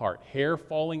falling apart, hair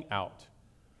falling out,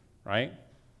 right?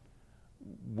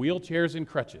 Wheelchairs and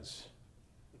crutches.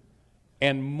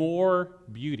 And more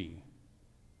beauty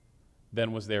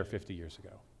than was there 50 years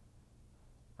ago,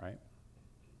 right?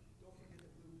 Don't forget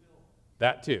the blue pill.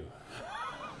 That too.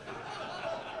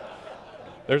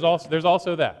 There's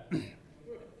also that.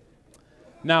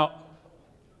 Now,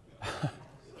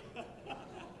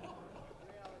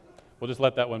 we'll just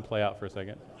let that one play out for a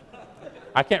second.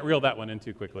 I can't reel that one in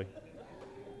too quickly.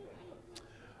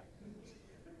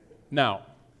 Now,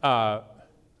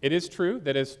 it is true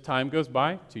that as time goes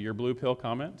by, to your blue pill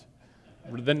comment,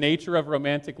 the nature of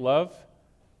romantic love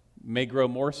may grow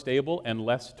more stable and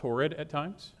less torrid at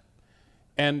times.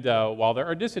 And while there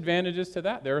are disadvantages to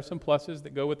that, there are some pluses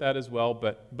that go with that as well.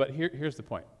 But here's the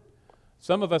point.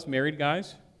 Some of us married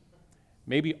guys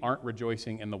maybe aren't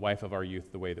rejoicing in the wife of our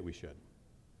youth the way that we should.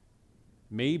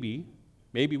 Maybe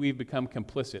we've become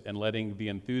complicit in letting the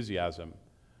enthusiasm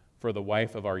for the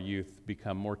wife of our youth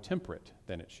become more temperate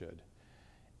than it should.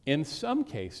 In some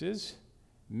cases,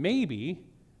 maybe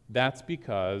that's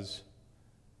because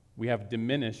we have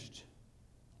diminished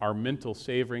our mental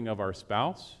savoring of our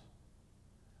spouse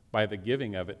by the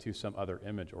giving of it to some other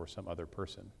image or some other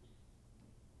person.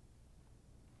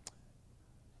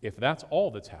 If that's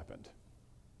all that's happened,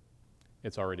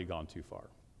 it's already gone too far,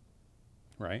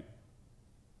 right?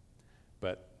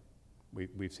 But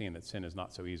we've seen that sin is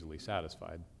not so easily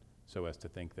satisfied so as to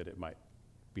think that it might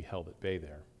be held at bay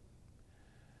there.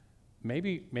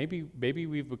 Maybe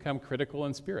we've become critical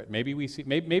in spirit. Maybe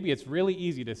it's really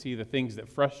easy to see the things that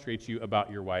frustrate you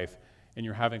about your wife, and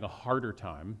you're having a harder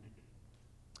time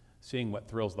seeing what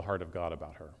thrills the heart of God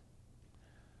about her.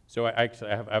 So I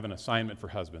have an assignment for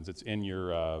husbands. It's in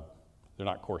your, they're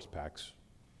not course packs,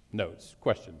 notes,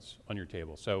 questions on your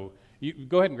table. So you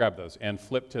go ahead and grab those and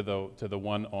flip to the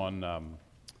one on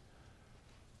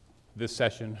this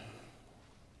session.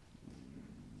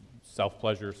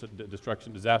 Self-pleasure,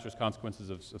 destruction, disastrous consequences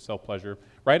of self-pleasure,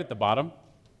 right at the bottom.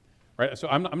 Right? So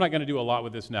I'm not going to do a lot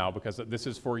with this now because this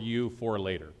is for you for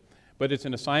later. But it's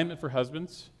an assignment for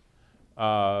husbands,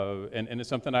 and it's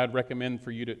something I'd recommend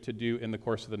for you to do in the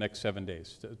course of the next 7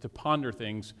 days, to ponder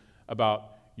things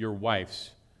about your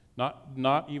wife's,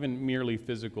 not even merely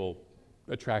physical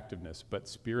attractiveness, but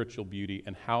spiritual beauty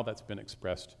and how that's been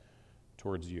expressed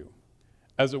towards you.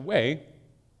 As a way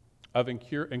of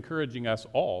encouraging us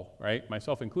all, right,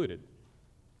 myself included,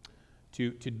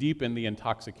 to deepen the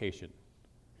intoxication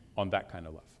on that kind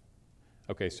of love.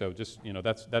 Okay, so just,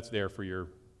 that's there for your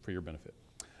benefit.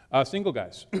 Single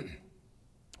guys,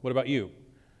 what about you?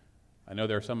 I know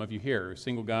there are some of you here.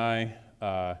 Single guy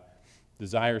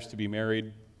desires to be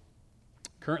married.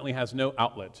 currently has no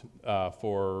outlet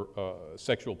for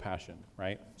sexual passion,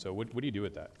 right? So what do you do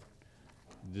with that?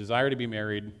 Desire to be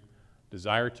married,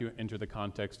 desire to enter the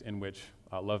context in which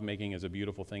lovemaking is a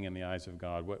beautiful thing in the eyes of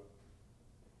God. What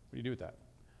do you do with that?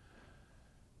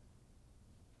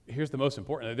 Here's the most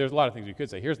important. There's a lot of things you could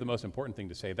say. Here's the most important thing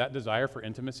to say. That desire for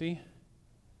intimacy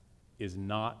is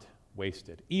not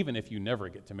wasted, even if you never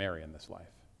get to marry in this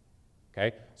life.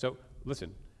 Okay? So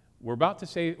listen, we're about to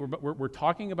say, we're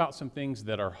talking about some things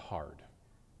that are hard.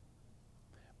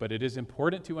 But it is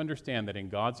important to understand that in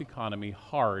God's economy,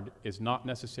 hard is not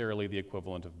necessarily the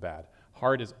equivalent of bad.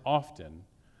 Hard is often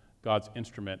God's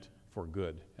instrument for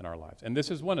good in our lives. And this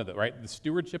is one of them, right? The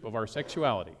stewardship of our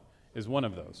sexuality is one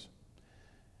of those.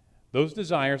 Those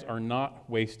desires are not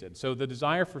wasted. So the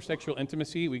desire for sexual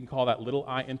intimacy, we can call that little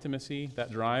I intimacy, that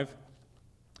drive.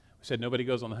 We said nobody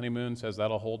goes on the honeymoon, says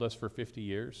that'll hold us for 50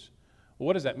 years. Well,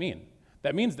 what does that mean?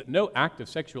 That means that no act of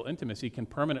sexual intimacy can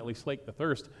permanently slake the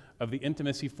thirst of the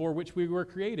intimacy for which we were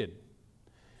created.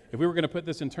 If we were going to put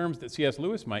this in terms that C.S.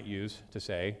 Lewis might use to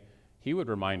say, he would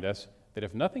remind us that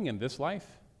if nothing in this life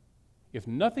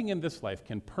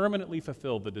can permanently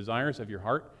fulfill the desires of your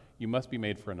heart, you must be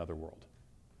made for another world.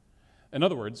 In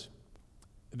other words,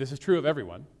 this is true of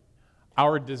everyone,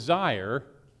 our desire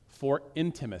for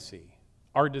intimacy,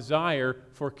 our desire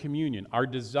for communion, our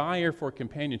desire for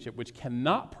companionship, which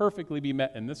cannot perfectly be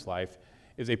met in this life,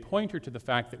 is a pointer to the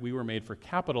fact that we were made for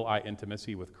capital I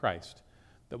intimacy with Christ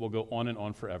that will go on and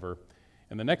on forever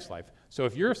in the next life. So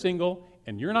if you're single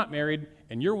and you're not married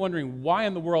and you're wondering, why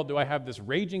in the world do I have this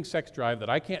raging sex drive that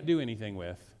I can't do anything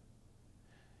with?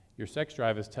 Your sex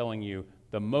drive is telling you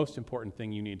the most important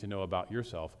thing you need to know about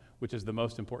yourself, which is the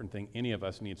most important thing any of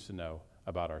us needs to know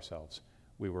about ourselves.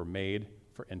 We were made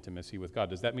for intimacy with God.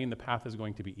 Does that mean the path is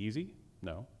going to be easy?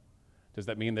 No. Does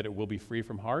that mean that it will be free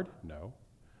from hard? No.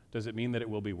 Does it mean that it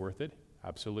will be worth it?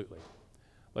 Absolutely.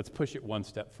 Let's push it one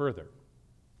step further.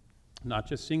 Not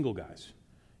just single guys.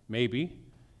 Maybe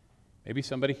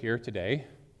somebody here today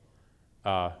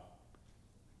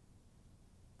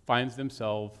finds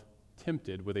themselves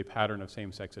tempted with a pattern of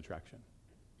same-sex attraction.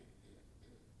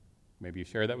 Maybe you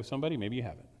share that with somebody, maybe you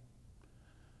haven't.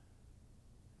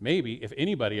 Maybe, if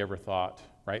anybody ever thought,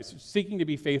 right, seeking to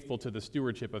be faithful to the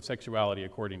stewardship of sexuality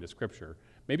according to Scripture,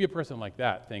 maybe a person like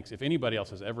that thinks, if anybody else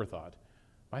has ever thought,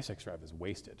 my sex drive is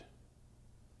wasted,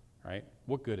 right?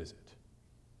 What good is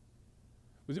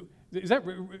it?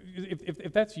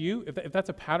 If that's you, if that's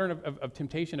a pattern of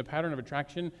temptation, a pattern of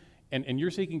attraction, and you're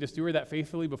seeking to steward that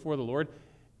faithfully before the Lord,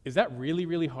 is that really,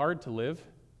 really hard to live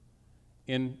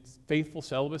in faithful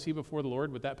celibacy before the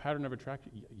Lord with that pattern of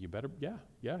attraction? You better,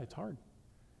 yeah, it's hard.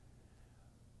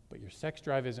 But your sex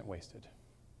drive isn't wasted.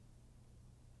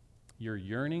 Your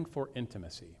yearning for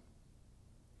intimacy,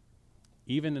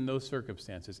 even in those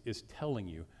circumstances, is telling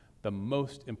you the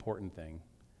most important thing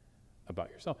about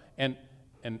yourself. And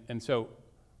so,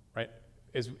 right,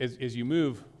 as you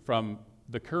move from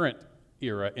the current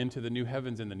era into the new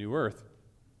heavens and the new earth,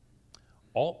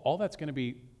 all that's going to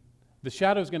be, the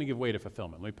shadow is going to give way to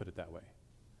fulfillment. Let me put it that way.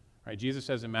 Right? Jesus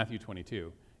says in Matthew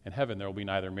 22, in heaven there will be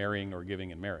neither marrying nor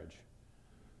giving in marriage.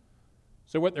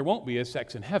 So what there won't be is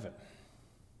sex in heaven.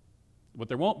 What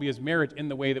there won't be is marriage in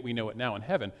the way that we know it now in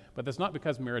heaven, but that's not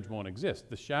because marriage won't exist.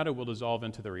 The shadow will dissolve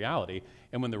into the reality,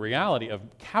 and when the reality of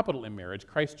capital in marriage,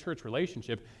 Christ-church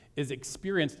relationship, is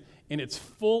experienced in its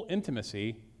full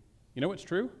intimacy, you know what's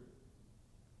true?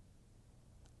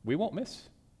 We won't miss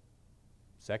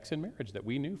sex and marriage that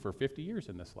we knew for 50 years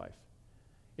in this life.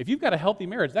 If you've got a healthy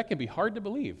marriage, that can be hard to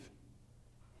believe.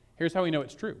 Here's how we know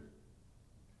it's true.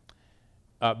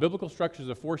 Biblical structures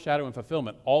of foreshadow and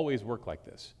fulfillment always work like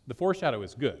this. The foreshadow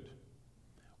is good.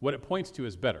 What it points to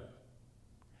is better.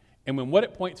 And when what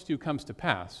it points to comes to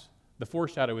pass, the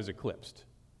foreshadow is eclipsed.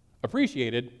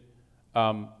 Appreciated,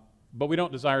 but we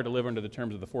don't desire to live under the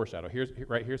terms of the foreshadow.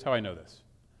 Here's how I know this.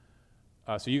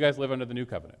 So you guys live under the new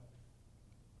covenant.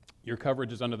 Your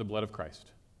coverage is under the blood of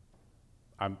Christ.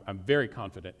 I'm very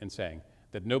confident in saying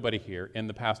that nobody here in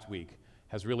the past week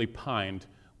has really pined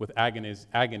with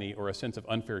agony or a sense of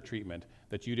unfair treatment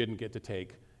that you didn't get to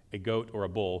take a goat or a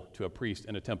bull to a priest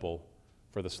in a temple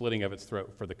for the slitting of its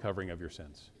throat for the covering of your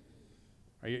sins.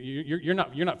 You're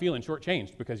not feeling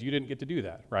shortchanged because you didn't get to do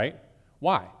that, right?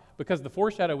 Why? Because the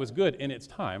foreshadow was good in its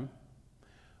time,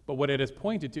 but what it has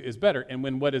pointed to is better, and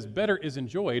when what is better is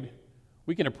enjoyed,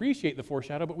 we can appreciate the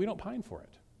foreshadow, but we don't pine for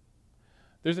it.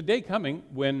 There's a day coming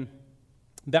when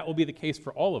that will be the case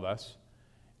for all of us,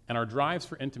 and our drives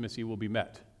for intimacy will be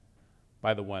met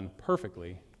by the one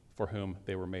perfectly for whom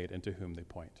they were made and to whom they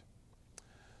point.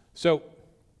 So,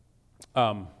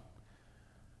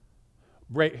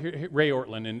 Ray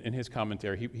Ortlund, in his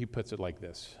commentary, he puts it like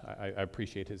this. I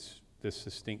appreciate this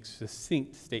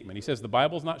succinct statement. He says, the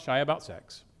Bible's not shy about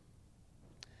sex.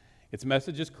 Its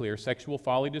message is clear. Sexual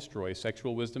folly destroys,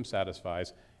 sexual wisdom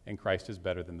satisfies, and Christ is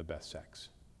better than the best sex.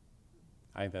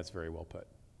 I think that's very well put.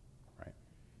 Right?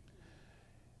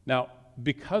 Now,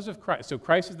 because of Christ, so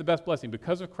Christ is the best blessing.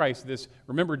 Because of Christ,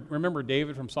 remember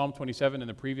David from Psalm 27 in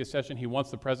the previous session? He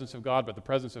wants the presence of God, but the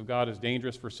presence of God is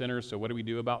dangerous for sinners, so what do we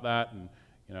do about that?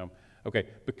 And, okay,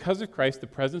 because of Christ, the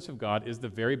presence of God is the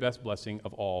very best blessing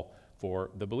of all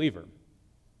for the believer.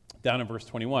 Down in verse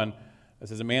 21, it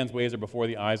says, a man's ways are before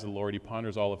the eyes of the Lord. He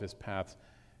ponders all of his paths.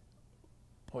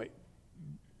 Boy,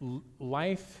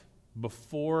 life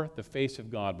before the face of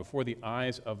God, before the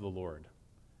eyes of the Lord.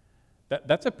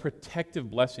 That's a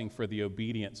protective blessing for the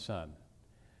obedient son.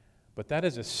 But that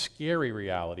is a scary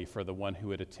reality for the one who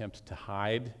would attempt to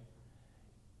hide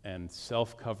and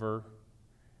self-cover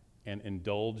and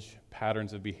indulge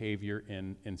patterns of behavior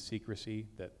in secrecy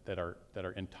that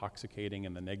are intoxicating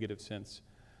in the negative sense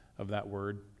of that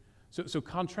word. So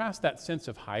contrast that sense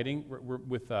of hiding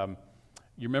with,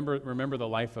 you remember the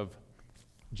life of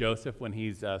Joseph when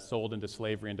he's sold into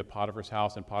slavery into Potiphar's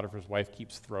house, and Potiphar's wife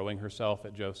keeps throwing herself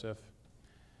at Joseph.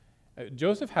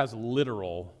 Joseph has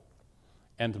literal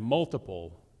and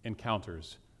multiple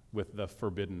encounters with the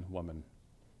forbidden woman.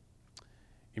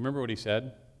 You remember what he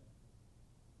said?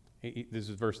 This is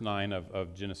verse 9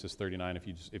 of Genesis 39,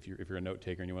 if you're a note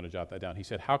taker and you want to jot that down. He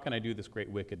said, how can I do this great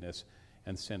wickedness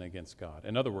and sin against God?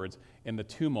 In other words, in the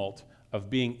tumult of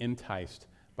being enticed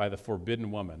by the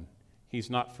forbidden woman, he's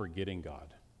not forgetting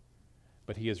God,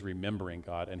 but he is remembering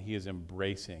God, and he is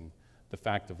embracing the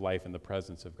fact of life in the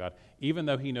presence of God, even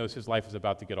though he knows his life is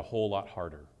about to get a whole lot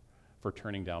harder for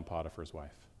turning down Potiphar's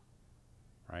wife,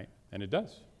 right? And it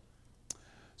does.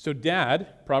 So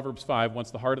Dad, Proverbs 5,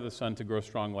 wants the heart of the son to grow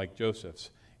strong like Joseph's.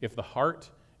 If the heart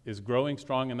is growing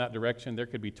strong in that direction, there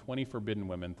could be 20 forbidden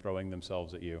women throwing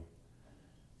themselves at you,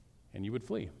 and you would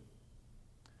flee,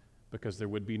 because there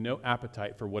would be no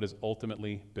appetite for what is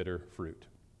ultimately bitter fruit.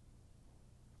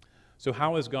 So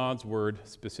how is God's word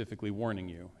specifically warning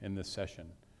you in this session,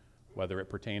 whether it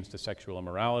pertains to sexual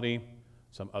immorality,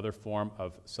 some other form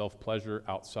of self-pleasure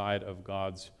outside of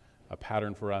God's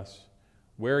pattern for us?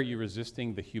 Where are you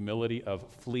resisting the humility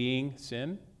of fleeing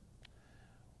sin?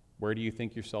 Where do you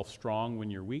think yourself strong when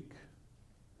you're weak?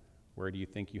 Where do you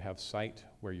think you have sight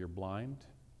where you're blind?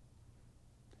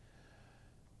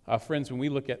 Friends, when we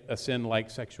look at a sin like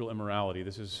sexual immorality,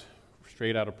 this is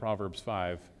straight out of Proverbs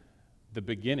 5, the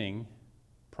beginning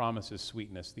promises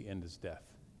sweetness, the end is death.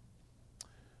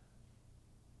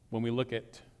 When we look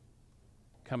at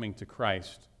coming to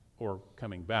Christ or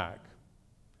coming back,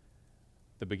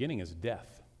 the beginning is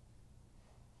death.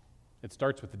 It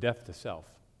starts with the death to self,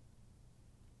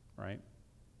 right?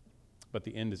 But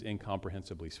the end is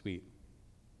incomprehensibly sweet.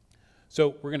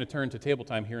 So we're going to turn to table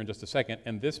time here in just a second,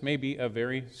 and this may be a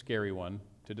very scary one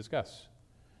to discuss.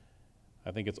 I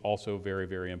think it's also very,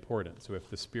 very important. So if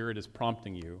the Spirit is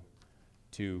prompting you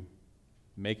to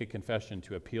make a confession,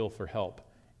 to appeal for help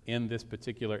in this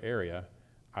particular area,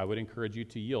 I would encourage you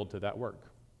to yield to that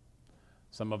work.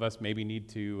 Some of us maybe need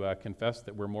to confess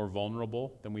that we're more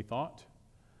vulnerable than we thought.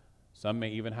 Some may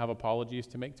even have apologies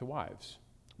to make to wives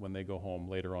when they go home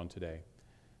later on today.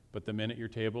 But the men at your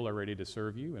table are ready to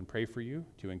serve you and pray for you,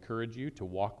 to encourage you, to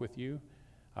walk with you,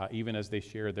 even as they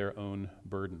share their own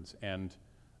burdens. And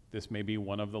this may be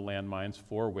one of the landmines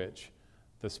for which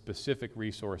the specific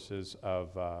resources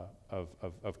of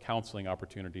counseling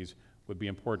opportunities would be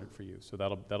important for you. So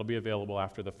that'll be available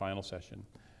after the final session.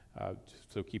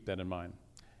 So keep that in mind.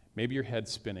 Maybe your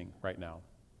head's spinning right now,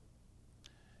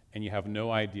 and you have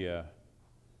no idea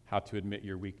how to admit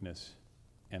your weakness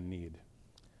and need.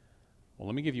 Well,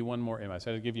 let me give you one more image. I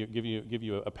said I'd give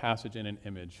you a passage and an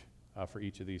image for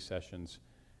each of these sessions.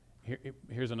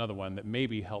 Here's another one that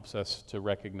maybe helps us to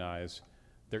recognize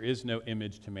there is no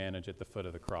image to manage at the foot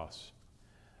of the cross.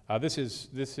 This is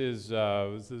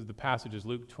the passage is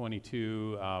Luke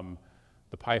 22.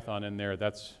 The python in there,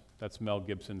 that's Mel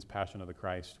Gibson's Passion of the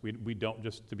Christ. We don't,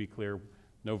 just to be clear,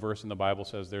 no verse in the Bible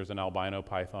says there's an albino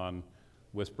python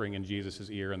whispering in Jesus'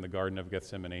 ear in the Garden of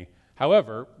Gethsemane.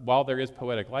 However, while there is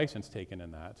poetic license taken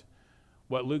in that,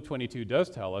 what Luke 22 does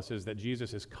tell us is that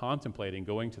Jesus is contemplating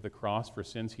going to the cross for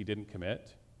sins he didn't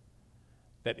commit.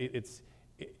 That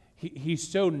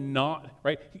he's so not,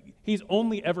 right? He's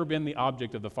only ever been the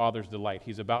object of the Father's delight.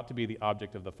 He's about to be the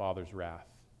object of the Father's wrath,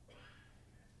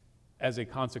 as a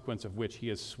consequence of which he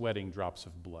is sweating drops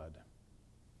of blood.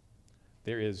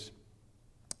 There is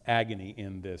agony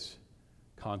in this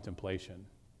contemplation.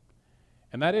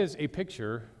 And that is a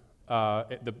picture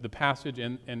the passage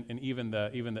and even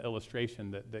the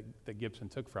illustration that Gibson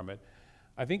took from it,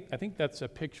 I think that's a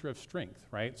picture of strength,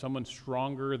 right? Someone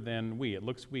stronger than we. It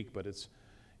looks weak, but it's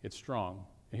strong.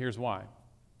 And here's why.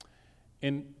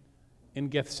 In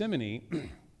Gethsemane,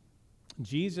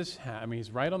 Jesus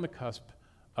he's right on the cusp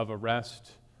of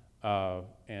arrest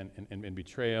and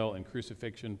betrayal and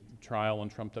crucifixion, trial on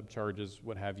trumped up charges,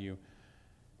 what have you.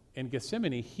 In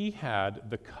Gethsemane, he had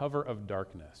the cover of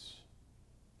darkness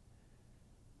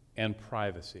and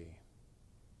privacy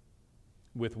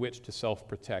with which to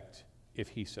self-protect if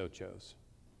he so chose.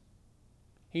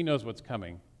 He knows what's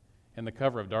coming. In the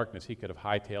cover of darkness, he could have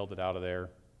hightailed it out of there,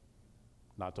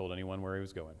 not told anyone where he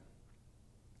was going.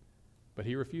 But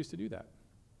he refused to do that.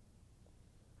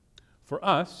 For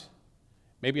us,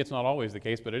 maybe it's not always the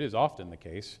case, but it is often the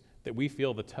case, that we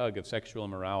feel the tug of sexual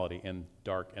immorality in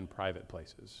dark and private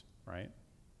places, right?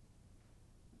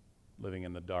 Living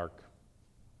in the dark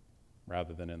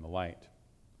rather than in the light.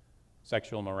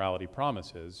 Sexual immorality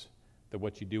promises that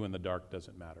what you do in the dark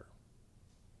doesn't matter,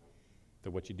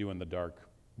 that what you do in the dark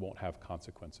won't have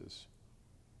consequences,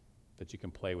 that you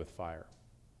can play with fire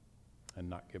and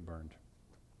not get burned.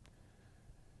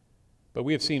 But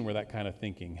we have seen where that kind of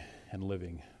thinking and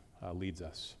living leads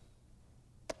us.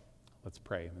 Let's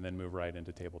pray and then move right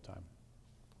into table time.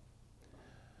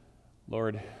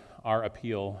 Lord, our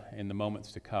appeal in the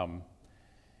moments to come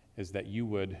is that you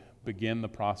would begin the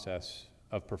process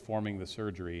of performing the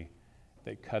surgery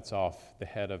that cuts off the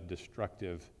head of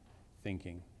destructive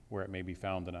thinking where it may be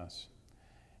found in us.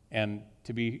 And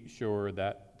to be sure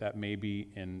that that may be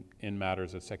in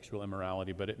matters of sexual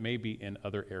immorality, but it may be in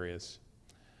other areas.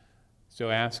 So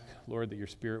ask, Lord, that your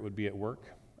Spirit would be at work,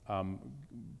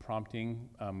 prompting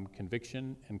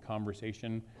conviction and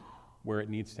conversation where it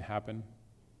needs to happen.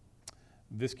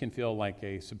 This can feel like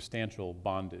a substantial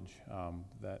bondage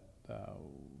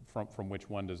from which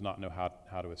one does not know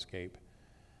how to escape.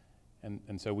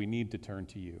 And so we need to turn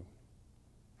to you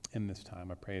in this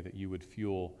time. I pray that you would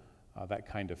fuel that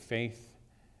kind of faith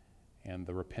and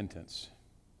the repentance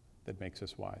that makes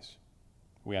us wise.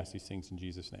 We ask these things in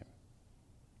Jesus' name.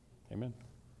 Amen.